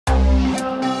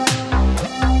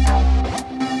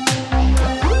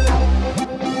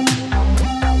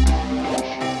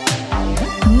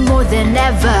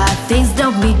than ever. Things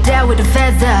don't meet down with a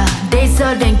feather. Days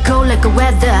hot and cold like a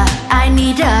weather. I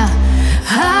need a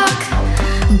hug.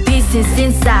 Pieces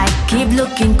inside, keep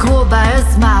looking cool by a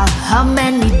smile. How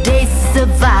many days to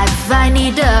survive? I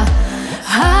need a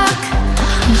hug.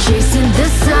 Chasing the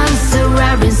sun,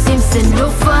 surrounding seems to no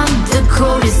fun. The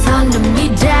cold is under me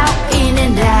down, in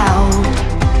and out.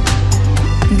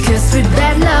 Cause with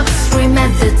bad luck, scream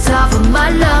at the top of my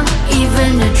lung.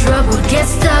 Even a truck would get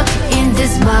stuck in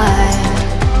this mud.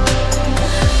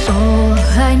 Oh,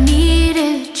 I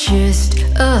needed just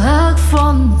a hug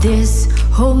from this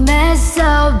whole mess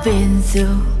I've been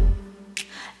through.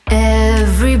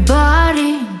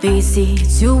 Everybody busy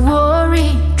to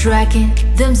worry, dragging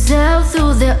themselves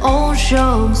through their own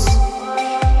shows.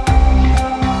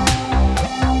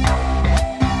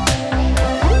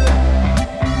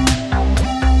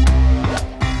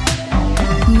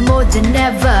 More than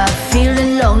ever,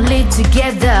 feeling lonely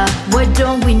together. Why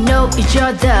don't we know each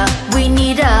other? We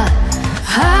need a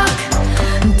hug.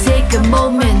 Take a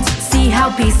moment, see how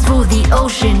peaceful the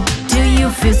ocean. Do you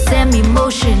feel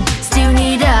semi-motion? Still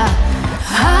need a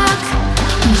hug.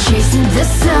 Chasing the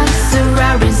sun,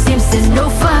 surrounding seems to no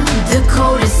fun. The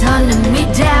cold is hunting me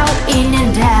down, in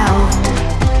and out.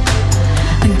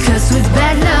 Cause with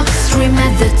bad luck, scream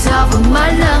at the top of my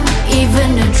lung.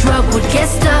 Even a truck would get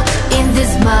stuck in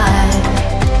this mud.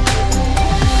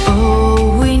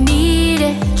 Oh, we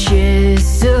needed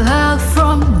just a hug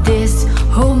from this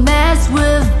whole mess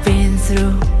we've been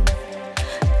through.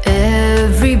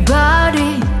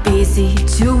 Everybody busy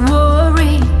to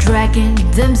worry, dragging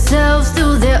themselves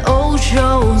through their old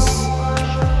shows.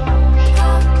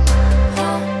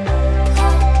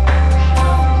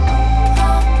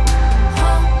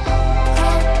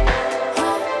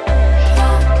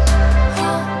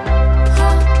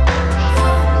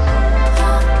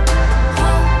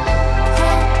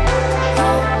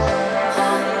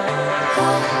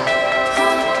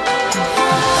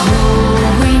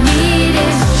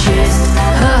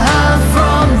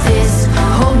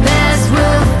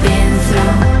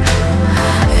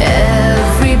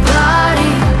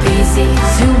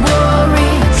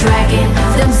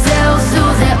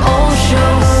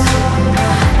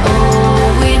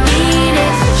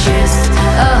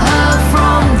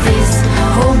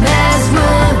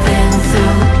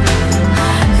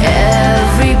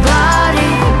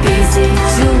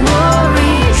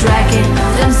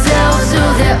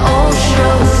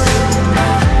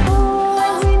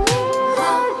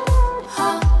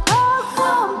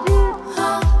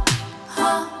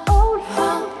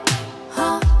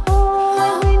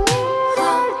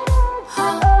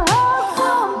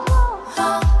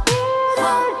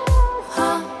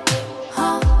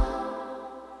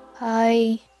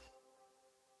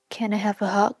 Can I have a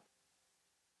hug?